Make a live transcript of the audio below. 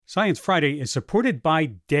Science Friday is supported by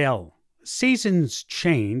Dell. Seasons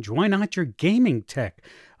change, why not your gaming tech?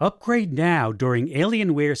 Upgrade now during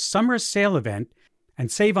Alienware's summer sale event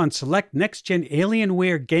and save on select next-gen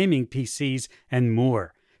Alienware gaming PCs and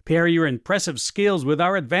more. Pair your impressive skills with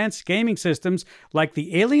our advanced gaming systems like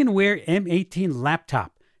the Alienware M18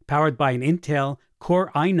 laptop, powered by an Intel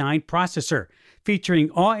Core i9 processor,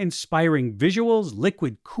 featuring awe-inspiring visuals,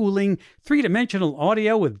 liquid cooling, three-dimensional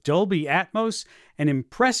audio with Dolby Atmos, and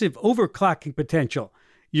impressive overclocking potential.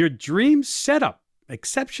 Your dream setup.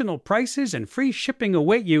 Exceptional prices and free shipping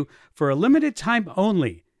await you for a limited time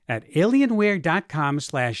only at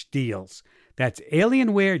alienware.com/deals. That's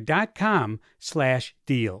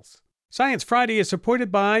alienware.com/deals. Science Friday is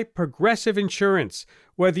supported by Progressive Insurance.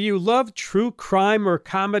 Whether you love true crime or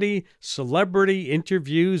comedy, celebrity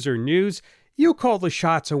interviews or news, you call the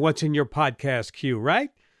shots on what's in your podcast queue,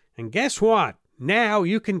 right? And guess what? Now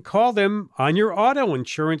you can call them on your auto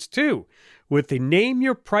insurance too with the Name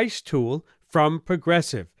Your Price tool from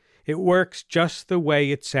Progressive. It works just the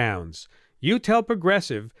way it sounds. You tell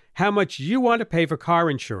Progressive how much you want to pay for car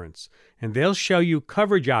insurance, and they'll show you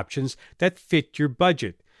coverage options that fit your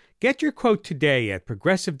budget. Get your quote today at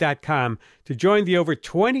Progressive.com to join the over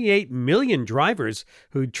 28 million drivers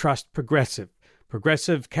who trust Progressive.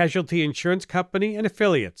 Progressive Casualty Insurance Company and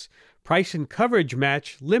Affiliates. Price and coverage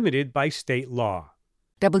match limited by state law.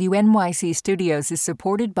 WNYC Studios is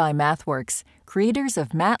supported by MathWorks, creators of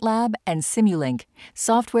MATLAB and Simulink,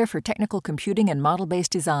 software for technical computing and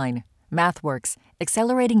model-based design. MathWorks,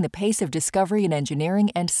 accelerating the pace of discovery in engineering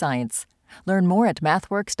and science. Learn more at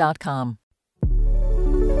mathworks.com.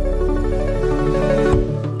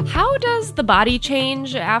 How does the body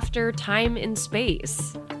change after time in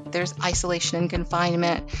space? There's isolation and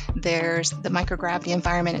confinement, there's the microgravity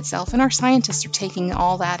environment itself, and our scientists are taking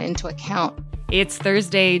all that into account. It's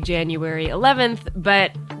Thursday, January 11th,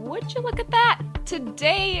 but would you look at that?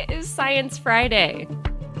 Today is Science Friday.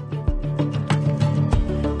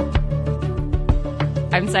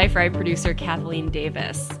 I'm Sci-Fi producer Kathleen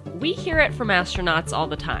Davis. We hear it from astronauts all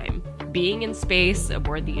the time. Being in space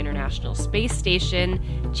aboard the International Space Station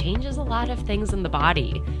changes a lot of things in the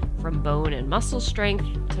body, from bone and muscle strength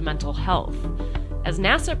to mental health. As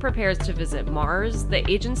NASA prepares to visit Mars, the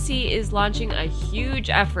agency is launching a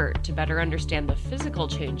huge effort to better understand the physical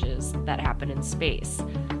changes that happen in space.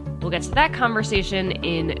 We'll get to that conversation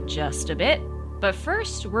in just a bit, but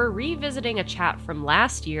first, we're revisiting a chat from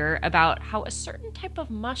last year about how a certain type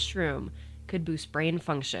of mushroom could boost brain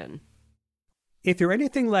function. If you're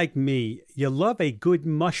anything like me, you love a good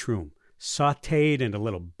mushroom, sautéed in a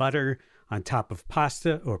little butter on top of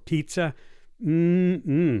pasta or pizza.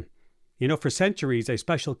 You know, for centuries, a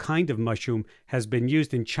special kind of mushroom has been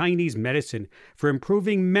used in Chinese medicine for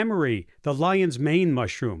improving memory, the lion's mane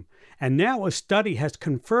mushroom. And now a study has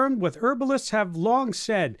confirmed what herbalists have long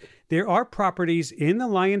said. There are properties in the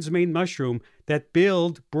lion's mane mushroom that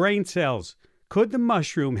build brain cells. Could the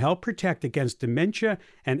mushroom help protect against dementia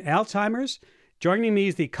and Alzheimer's? Joining me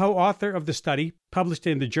is the co-author of the study, published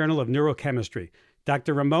in the Journal of Neurochemistry,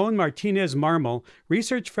 Dr. Ramon Martinez Marmol,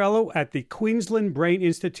 research fellow at the Queensland Brain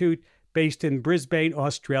Institute, based in Brisbane,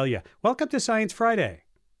 Australia. Welcome to Science Friday.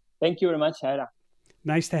 Thank you very much, Ira.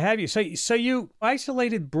 Nice to have you. So you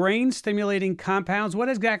isolated brain-stimulating compounds. What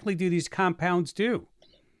exactly do these compounds do?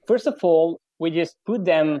 First of all, we just put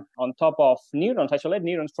them on top of neurons, isolate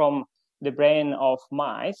neurons from the brain of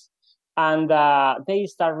mice, and they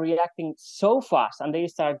start reacting so fast, and they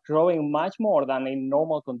start growing much more than in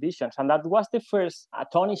normal conditions. And that was the first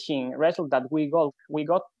astonishing result that we got. We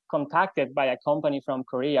got contacted by a company from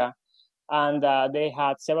Korea, and they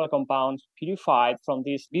had several compounds purified from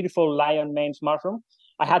this beautiful lion mane mushroom.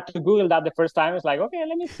 I had to Google that the first time. It's like, okay,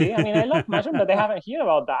 let me see. I mean, I love mushrooms, but they haven't heard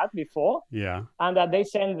about that before. Yeah. And they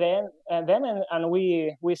sent them, and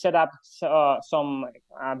we set up some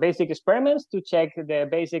basic experiments to check the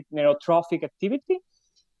basic neurotrophic activity,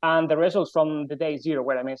 and the results from the day zero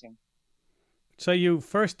were amazing. So you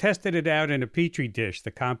first tested it out in a petri dish,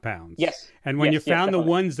 the compounds. Yes. And when you found the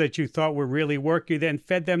definitely. ones that you thought would really work, you then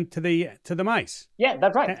fed them to the mice. Yeah,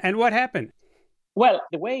 that's right. And what happened? Well,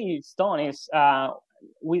 the way it's done is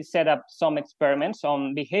we set up some experiments,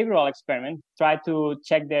 some behavioral experiments, try to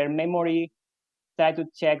check their memory, try to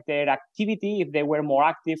check their activity, if they were more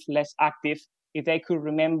active, less active, if they could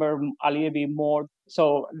remember a little bit more.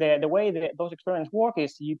 So the way that those experiments work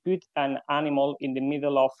is you put an animal in the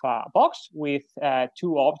middle of a box with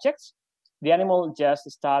two objects. The animal just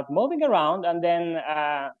starts moving around, and then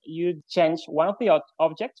you change one of the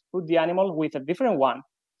objects, put the animal with a different one.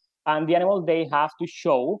 And the animal, they have to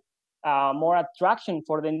show more attraction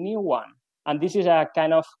for the new one. And this is a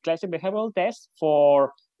kind of classic behavioral test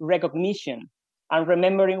for recognition and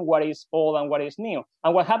remembering what is old and what is new.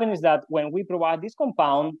 And what happens is that when we provide this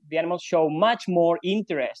compound, the animals show much more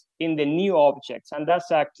interest in the new objects. And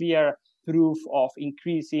that's a clear proof of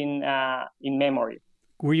increasing in memory.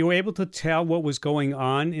 Were you able to tell what was going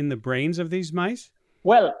on in the brains of these mice?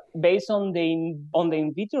 Well, based on the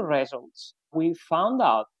in vitro results, we found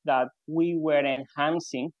out that we were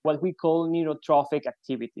enhancing what we call neurotrophic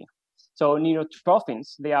activity. So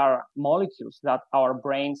neurotrophins, they are molecules that our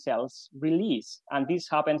brain cells release. And this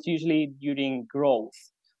happens usually during growth.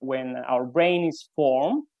 When our brain is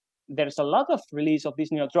formed, there's a lot of release of this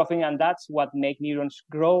neurotrophin, and that's what makes neurons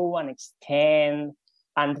grow and extend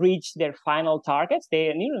and reach their final targets.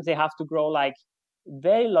 Neurons, they have to grow like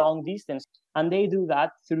very long distance. And they do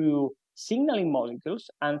that through signaling molecules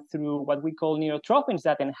and through what we call neurotrophins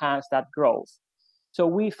that enhance that growth. So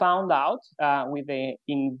we found out with the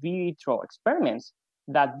in vitro experiments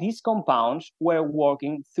that these compounds were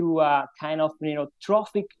working through a kind of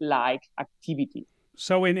neurotrophic-like activity.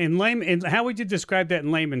 So how would you describe that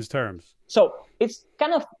in layman's terms? So it's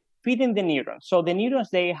kind of feeding the neurons. So the neurons,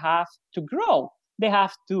 they have to grow. They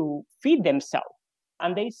have to feed themselves.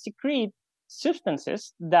 And they secrete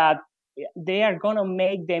substances that they are going to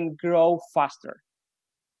make them grow faster.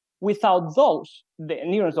 Without those, the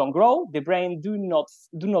neurons don't grow, the brain do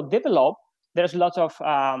not develop. There's lots of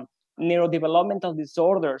neurodevelopmental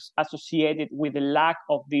disorders associated with the lack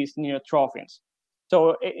of these neurotrophins.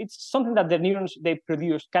 So it's something that the neurons, they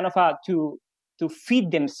produce kind of to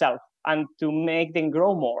feed themselves and to make them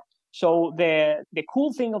grow more. So the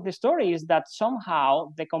cool thing of the story is that somehow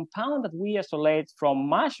the compound that we isolate from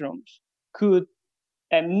mushrooms could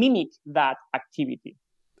mimic that activity.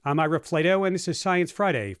 I'm Ira Flato, and this is Science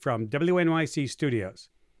Friday from WNYC Studios.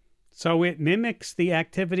 So it mimics the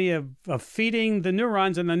activity of feeding the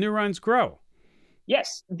neurons, and the neurons grow.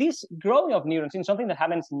 Yes, this growing of neurons is something that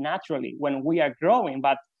happens naturally when we are growing.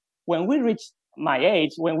 But when we reach my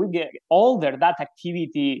age, when we get older, that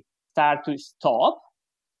activity starts to stop.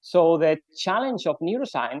 So the challenge of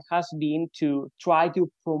neuroscience has been to try to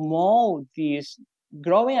promote this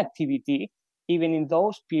growing activity even in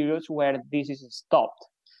those periods where this is stopped.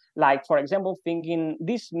 Like, for example, thinking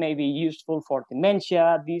this may be useful for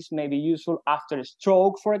dementia, this may be useful after a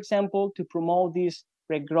stroke, for example, to promote this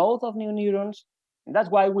regrowth of new neurons. And that's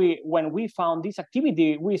why when we found this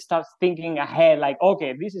activity, we start thinking ahead, like,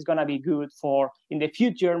 okay, this is going to be good for in the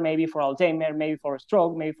future, maybe for Alzheimer, maybe for a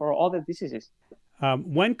stroke, maybe for other diseases.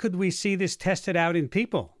 When could we see this tested out in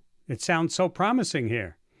people? It sounds so promising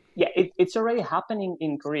here. Yeah, it's already happening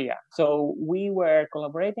in Korea. So we were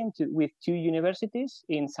collaborating with 2 universities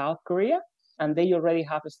in South Korea, and they already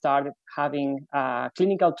have started having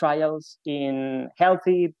clinical trials in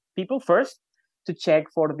healthy people first to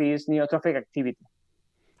check for this neurotrophic activity.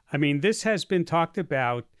 I mean, this has been talked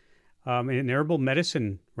about in herbal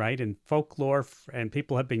medicine, right, in folklore, and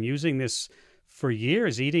people have been using this for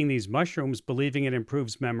years, eating these mushrooms, believing it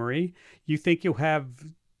improves memory. You think you have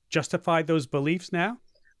justified those beliefs now?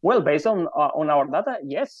 Well, based on our data,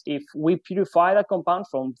 yes. If we purify the compound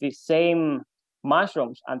from the same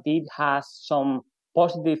mushrooms and it has some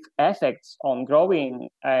positive effects on growing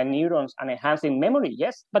neurons and enhancing memory,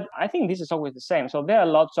 yes. But I think this is always the same. So there are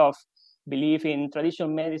lots of belief in traditional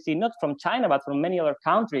medicine, not from China, but from many other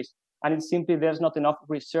countries. And it's simply there's not enough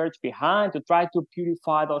research behind to try to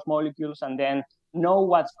purify those molecules and then know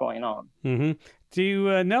what's going on. Mm-hmm. Do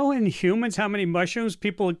you know in humans how many mushrooms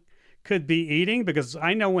people could be eating? Because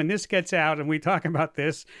I know when this gets out and we talk about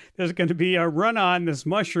this, there's going to be a run on this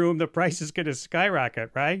mushroom. The price is going to skyrocket,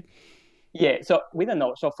 right? Yeah, so we don't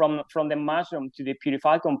know. So from the mushroom to the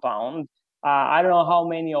purified compound, I don't know how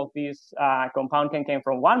many of these compound can come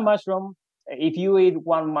from one mushroom. If you eat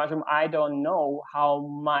one mushroom, I don't know how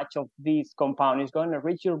much of this compound is going to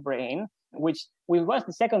reach your brain, which was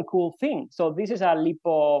the second cool thing. So this is a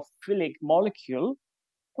lipophilic molecule,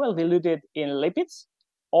 well diluted in lipids.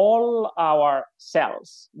 All our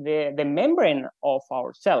cells, the membrane of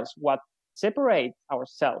our cells, what separates our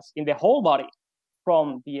cells in the whole body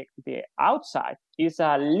from the outside is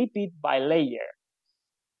a lipid bilayer.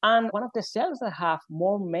 And one of the cells that have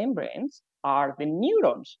more membranes are the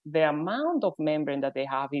neurons. The amount of membrane that they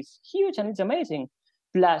have is huge and it's amazing.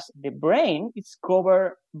 Plus the brain is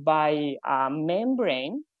covered by a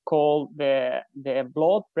membrane called the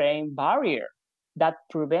blood-brain barrier that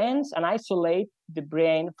prevents and isolates the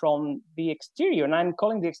brain from the exterior. And I'm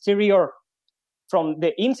calling the exterior from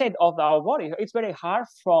the inside of our body. It's very hard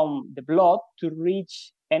from the blood to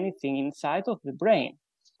reach anything inside of the brain.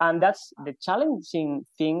 And that's the challenging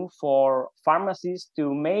thing for pharmacists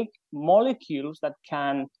to make molecules that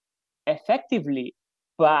can effectively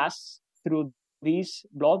pass through this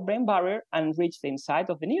blood-brain barrier and reach the inside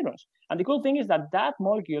of the neurons. And the cool thing is that that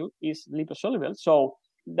molecule is liposoluble, so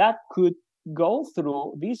that could go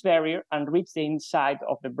through this barrier and reach the inside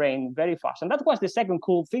of the brain very fast. And that was the second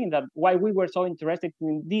cool thing, that why we were so interested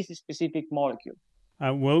in this specific molecule.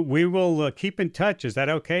 Well, we will keep in touch. Is that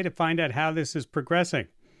okay, to find out how this is progressing?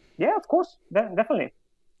 Yeah, of course, definitely.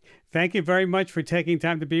 Thank you very much for taking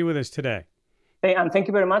time to be with us today. Hey, and thank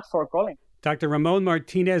you very much for calling. Dr. Ramon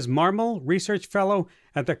Martinez Marmol, Research Fellow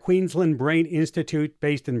at the Queensland Brain Institute,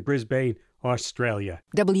 based in Brisbane, Australia.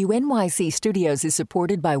 WNYC Studios is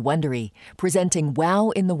supported by Wondery, presenting Wow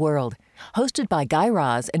in the World. Hosted by Guy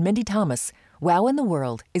Raz and Mindy Thomas, Wow in the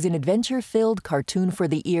World is an adventure-filled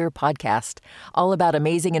cartoon-for-the-ear podcast, all about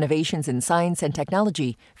amazing innovations in science and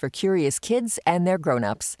technology for curious kids and their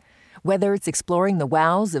grown-ups. Whether it's exploring the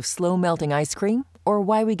wows of slow-melting ice cream, or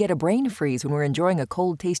why we get a brain freeze when we're enjoying a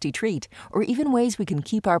cold, tasty treat, or even ways we can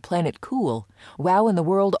keep our planet cool, Wow in the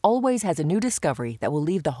World always has a new discovery that will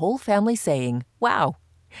leave the whole family saying, wow.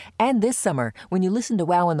 And this summer, when you listen to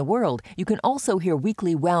Wow in the World, you can also hear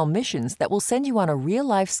weekly Wow missions that will send you on a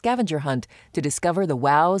real-life scavenger hunt to discover the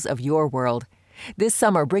wows of your world. This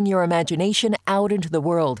summer, bring your imagination out into the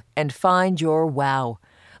world and find your wow.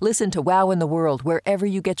 Listen to Wow in the World wherever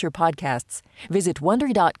you get your podcasts. Visit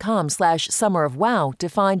Wondery.com/summerofwow to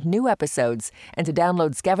find new episodes and to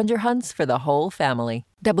download scavenger hunts for the whole family.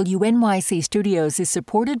 WNYC Studios is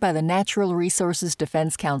supported by the Natural Resources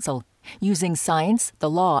Defense Council. Using science, the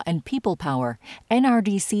law, and people power,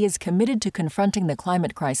 NRDC is committed to confronting the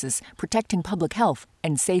climate crisis, protecting public health,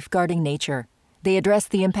 and safeguarding nature. They address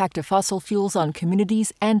the impact of fossil fuels on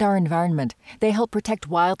communities and our environment. They help protect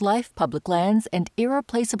wildlife, public lands, and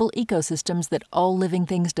irreplaceable ecosystems that all living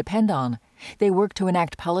things depend on. They work to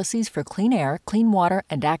enact policies for clean air, clean water,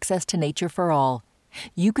 and access to nature for all.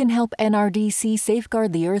 You can help NRDC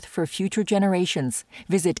safeguard the Earth for future generations.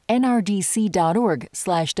 Visit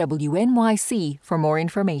nrdc.org/WNYC for more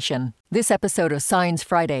information. This episode of Science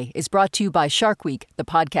Friday is brought to you by Shark Week, the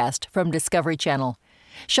podcast from Discovery Channel.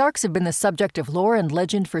 Sharks have been the subject of lore and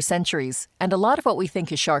legend for centuries, and a lot of what we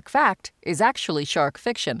think is shark fact is actually shark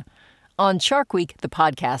fiction. On Shark Week, the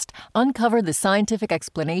podcast, uncover the scientific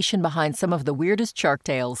explanation behind some of the weirdest shark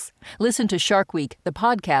tales. Listen to Shark Week, the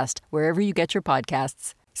podcast, wherever you get your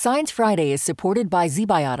podcasts. Science Friday is supported by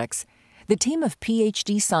ZBiotics. The team of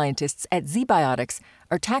PhD scientists at ZBiotics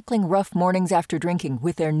are tackling rough mornings after drinking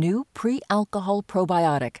with their new pre-alcohol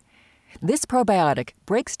probiotic. This probiotic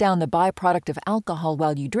breaks down the byproduct of alcohol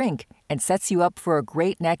while you drink and sets you up for a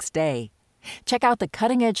great next day. Check out the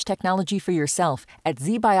cutting-edge technology for yourself at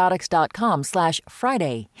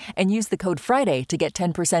zbiotics.com/Friday and use the code Friday to get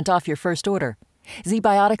 10% off your first order.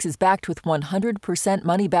 ZBiotics is backed with 100%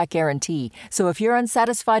 money-back guarantee, so if you're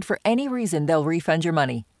unsatisfied for any reason, they'll refund your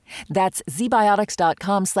money. That's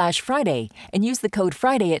zbiotics.com/Friday and use the code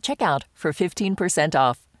Friday at checkout for 15%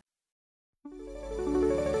 off.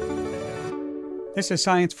 This is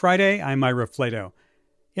Science Friday. I'm Ira Flato.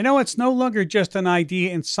 You know, it's no longer just an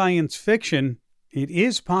idea in science fiction. It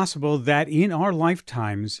is possible that in our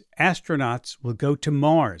lifetimes, astronauts will go to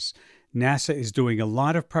Mars. NASA is doing a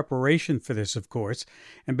lot of preparation for this, of course.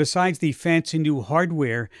 And besides the fancy new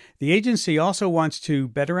hardware, the agency also wants to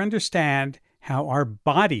better understand how our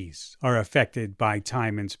bodies are affected by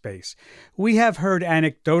time and space. We have heard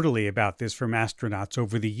anecdotally about this from astronauts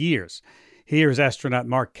over the years. Here's astronaut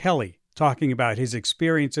Mark Kelly talking about his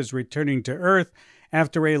experiences returning to Earth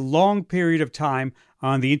after a long period of time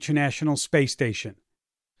on the International Space Station.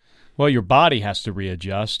 Well, your body has to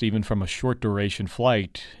readjust, even from a short duration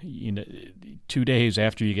flight. 2 days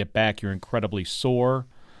after you get back, you're incredibly sore.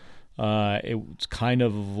 It's kind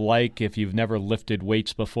of like if you've never lifted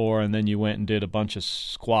weights before and then you went and did a bunch of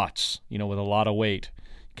squats, with a lot of weight.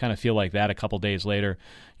 You kind of feel like that a couple days later.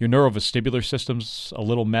 Your neurovestibular system's a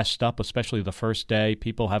little messed up, especially the first day.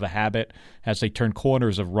 People have a habit as they turn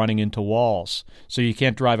corners of running into walls, so you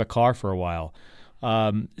can't drive a car for a while.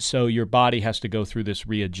 So your body has to go through this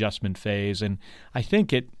readjustment phase, and I think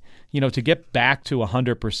to get back to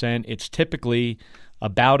 100%, it's typically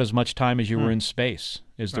about as much time as you were in space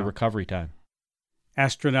is the recovery time.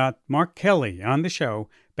 Astronaut Mark Kelly on the show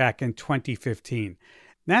back in 2015.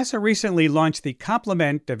 NASA recently launched the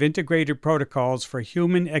complement of integrated protocols for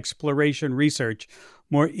human exploration research,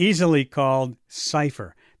 more easily called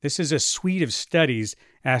CIPHER. This is a suite of studies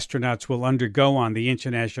astronauts will undergo on the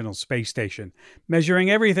International Space Station,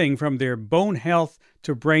 measuring everything from their bone health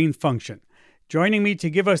to brain function. Joining me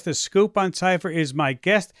to give us the scoop on CIPHER is my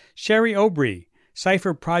guest, Sherry Obree,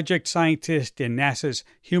 CIPHER project scientist in NASA's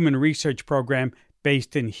Human Research Program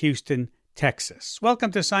based in Houston, Texas.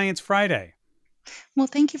 Welcome to Science Friday. Well,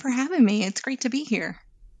 thank you for having me. It's great to be here.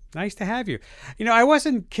 Nice to have you. I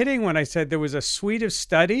wasn't kidding when I said there was a suite of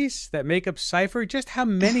studies that make up CIPHER. Just how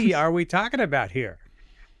many are we talking about here?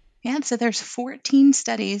 Yeah, so there's 14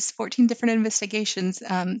 studies, 14 different investigations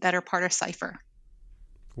that are part of CIPHER.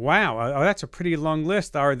 Wow, that's a pretty long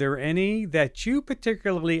list. Are there any that you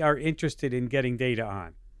particularly are interested in getting data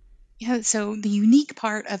on? Yeah, so the unique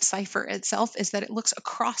part of CIPHER itself is that it looks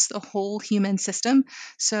across the whole human system.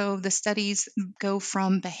 So the studies go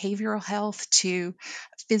from behavioral health to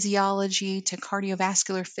physiology to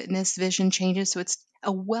cardiovascular fitness, vision changes. So it's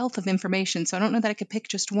a wealth of information. So I don't know that I could pick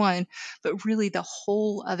just one, but really the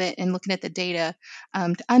whole of it and looking at the data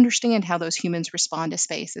to understand how those humans respond to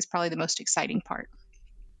space is probably the most exciting part.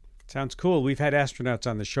 Sounds cool. We've had astronauts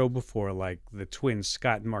on the show before, like the twins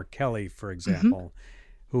Scott and Mark Kelly, for example,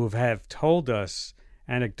 who have told us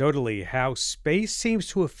anecdotally how space seems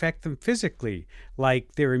to affect them physically,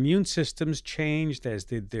 like their immune systems changed, as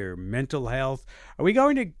did their mental health. Are we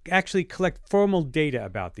going to actually collect formal data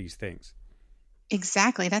about these things?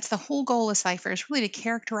 Exactly. That's the whole goal of CIPHER is really to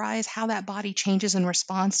characterize how that body changes in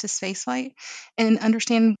response to spaceflight and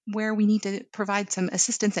understand where we need to provide some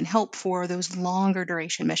assistance and help for those longer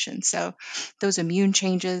duration missions. So those immune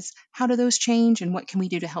changes, how do those change and what can we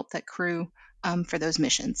do to help that crew for those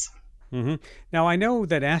missions? Now, I know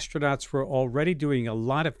that astronauts were already doing a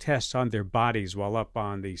lot of tests on their bodies while up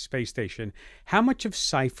on the space station. How much of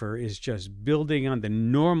CIPHER is just building on the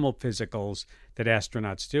normal physicals that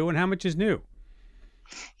astronauts do, and how much is new?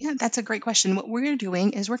 Yeah, that's a great question. What we're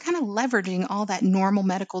doing is we're kind of leveraging all that normal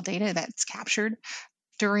medical data that's captured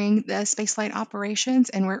during the spaceflight operations,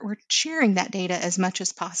 and we're sharing that data as much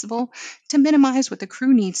as possible to minimize what the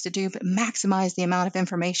crew needs to do, but maximize the amount of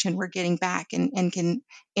information we're getting back and can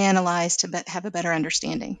analyze to have a better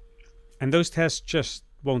understanding. And those tests just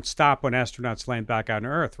won't stop when astronauts land back on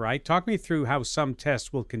Earth, right? Talk me through how some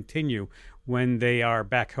tests will continue when they are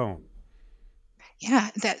back home.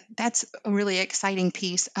 Yeah, that's a really exciting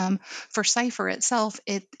piece. For CIPHER itself,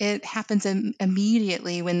 it happens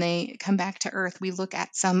immediately when they come back to Earth. We look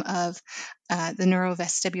at some of the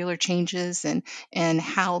neurovestibular changes and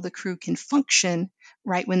how the crew can function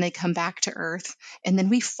right when they come back to Earth, and then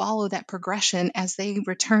we follow that progression as they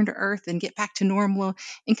return to Earth and get back to normal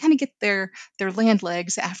and kind of get their land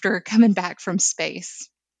legs after coming back from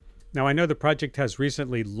space. Now, I know the project has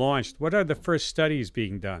recently launched. What are the first studies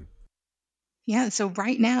being done? Yeah, so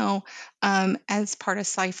right now, as part of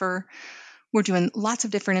CIPHER, we're doing lots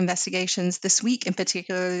of different investigations. This week in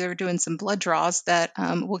particular, they're doing some blood draws that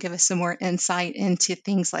will give us some more insight into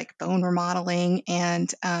things like bone remodeling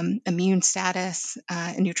and immune status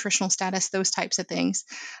and nutritional status, those types of things.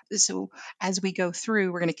 So as we go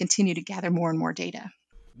through, we're going to continue to gather more and more data.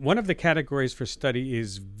 One of the categories for study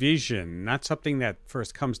is vision, not something that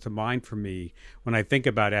first comes to mind for me when I think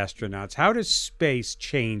about astronauts. How does space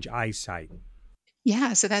change eyesight?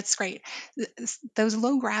 Yeah, so that's great. Those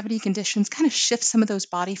low gravity conditions kind of shift some of those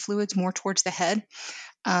body fluids more towards the head.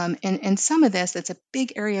 And some of this, that's a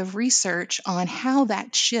big area of research on how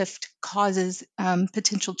that shift causes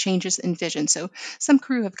potential changes in vision. So some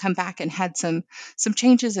crew have come back and had some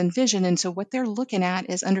changes in vision. And so what they're looking at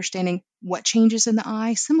is understanding what changes in the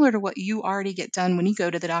eye, similar to what you already get done when you go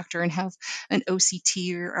to the doctor and have an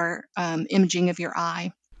OCT or imaging of your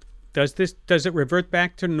eye. Does it revert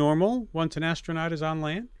back to normal once an astronaut is on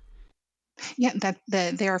land? Yeah,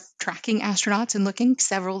 they are tracking astronauts and looking.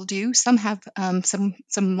 Several do. Some have some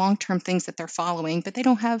long-term things that they're following, but they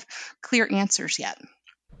don't have clear answers yet.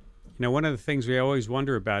 One of the things we always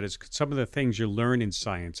wonder about is some of the things you learn in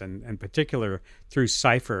science, and in particular through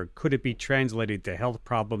CIPHER, could it be translated to health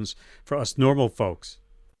problems for us normal folks?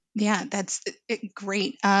 Yeah, that's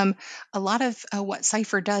great. A lot of what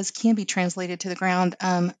CIPHER does can be translated to the ground.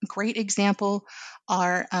 Great example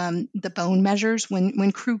are the bone measures.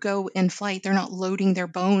 When crew go in flight, they're not loading their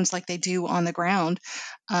bones like they do on the ground.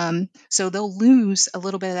 So they'll lose a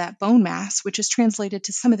little bit of that bone mass, which is translated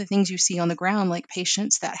to some of the things you see on the ground, like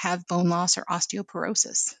patients that have bone loss or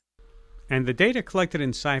osteoporosis. And the data collected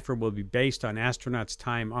in CIPHER will be based on astronauts'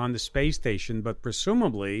 time on the space station, but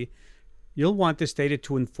presumably you'll want this data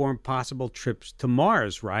to inform possible trips to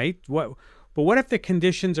Mars, right? But what if the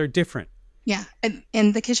conditions are different? Yeah,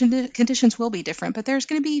 and the conditions will be different, but there's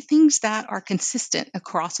going to be things that are consistent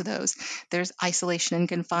across those. There's isolation and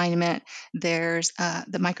confinement. There's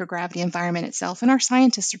the microgravity environment itself, and our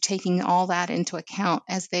scientists are taking all that into account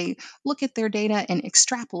as they look at their data and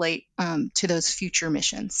extrapolate to those future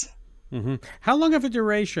missions. Mm-hmm. How long of a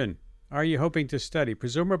duration are you hoping to study?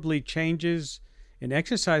 Presumably changes in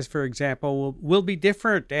exercise, for example, will be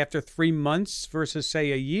different after 3 months versus,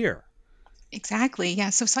 say, a year. Exactly. Yeah.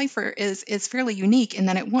 So Cypher is fairly unique in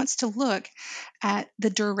that it wants to look at the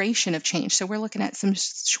duration of change. So we're looking at some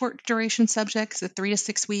short duration subjects, 3 to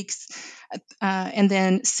 6 weeks, and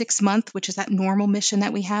then 6 month, which is that normal mission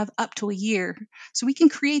that we have, up to a year. So we can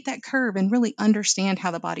create that curve and really understand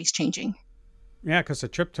how the body's changing. Yeah, because a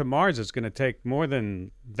trip to Mars is going to take more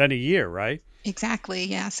than a year, right? Exactly.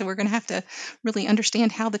 Yeah. So we're going to have to really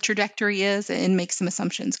understand how the trajectory is and make some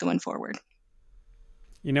assumptions going forward.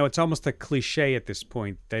 You know, it's almost a cliche at this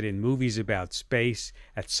point that in movies about space,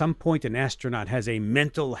 at some point an astronaut has a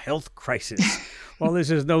mental health crisis. Well,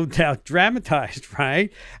 this is no doubt dramatized,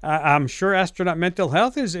 right? I'm sure astronaut mental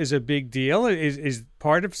health is a big deal. Is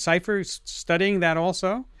part of Cypher studying that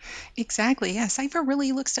also? Exactly. Yeah. Cypher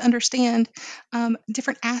really looks to understand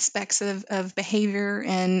different aspects of behavior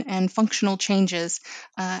and functional changes.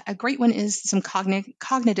 A great one is some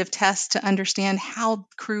cognitive tests to understand how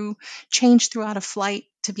crew change throughout a flight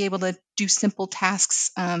to be able to do simple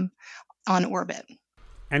tasks on orbit.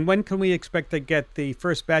 And when can we expect to get the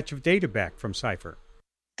first batch of data back from Cypher?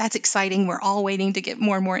 That's exciting. We're all waiting to get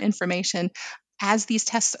more and more information. As these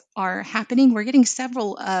tests are happening, we're getting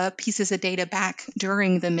several pieces of data back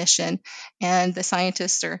during the mission, and the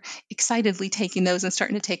scientists are excitedly taking those and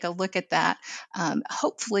starting to take a look at that.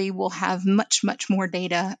 Hopefully, we'll have much more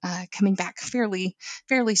data coming back fairly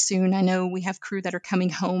soon. I know we have crew that are coming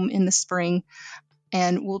home in the spring,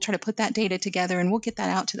 and we'll try to put that data together, and we'll get that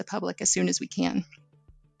out to the public as soon as we can.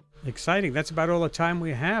 Exciting. That's about all the time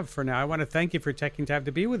we have for now. I want to thank you for taking time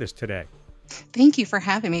to be with us today. Thank you for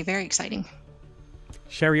having me. Very exciting.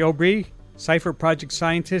 Sherry Obree, Cypher project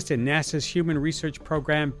scientist in NASA's Human Research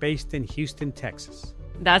Program based in Houston, Texas.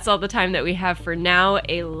 That's all the time that we have for now.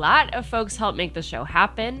 A lot of folks helped make the show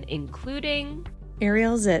happen, including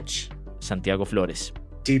Ariel Zich, Santiago Flores,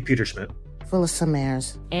 Steve Peterschmidt, Phyllis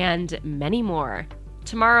Samers, and many more.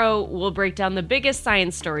 Tomorrow, we'll break down the biggest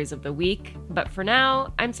science stories of the week. But for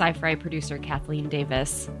now, I'm Sci-Fi producer Kathleen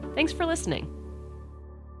Davis. Thanks for listening.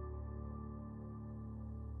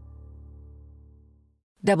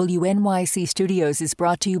 WNYC Studios is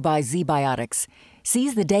brought to you by ZBiotics.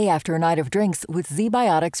 Seize the day after a night of drinks with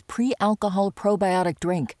ZBiotics pre-alcohol probiotic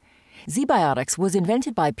drink. ZBiotics was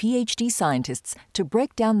invented by PhD scientists to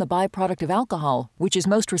break down the byproduct of alcohol, which is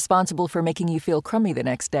most responsible for making you feel crummy the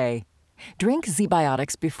next day. Drink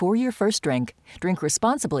ZBiotics before your first drink, drink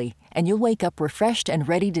responsibly, and you'll wake up refreshed and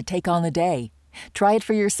ready to take on the day. Try it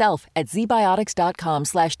for yourself at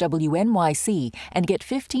zbiotics.com/WNYC and get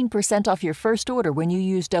 15% off your first order when you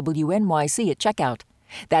use WNYC at checkout.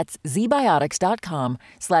 That's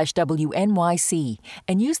zbiotics.com/WNYC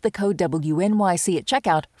and use the code WNYC at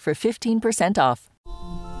checkout for 15% off.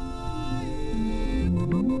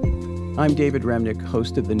 I'm David Remnick,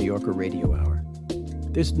 host of the New Yorker Radio Hour.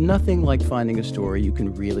 There's nothing like finding a story you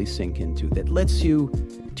can really sink into that lets you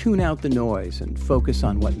tune out the noise and focus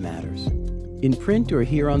on what matters. In print or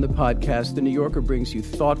here on the podcast, The New Yorker brings you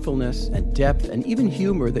thoughtfulness and depth and even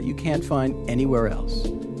humor that you can't find anywhere else.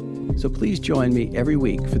 So please join me every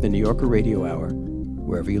week for the New Yorker Radio Hour,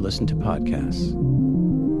 wherever you listen to podcasts.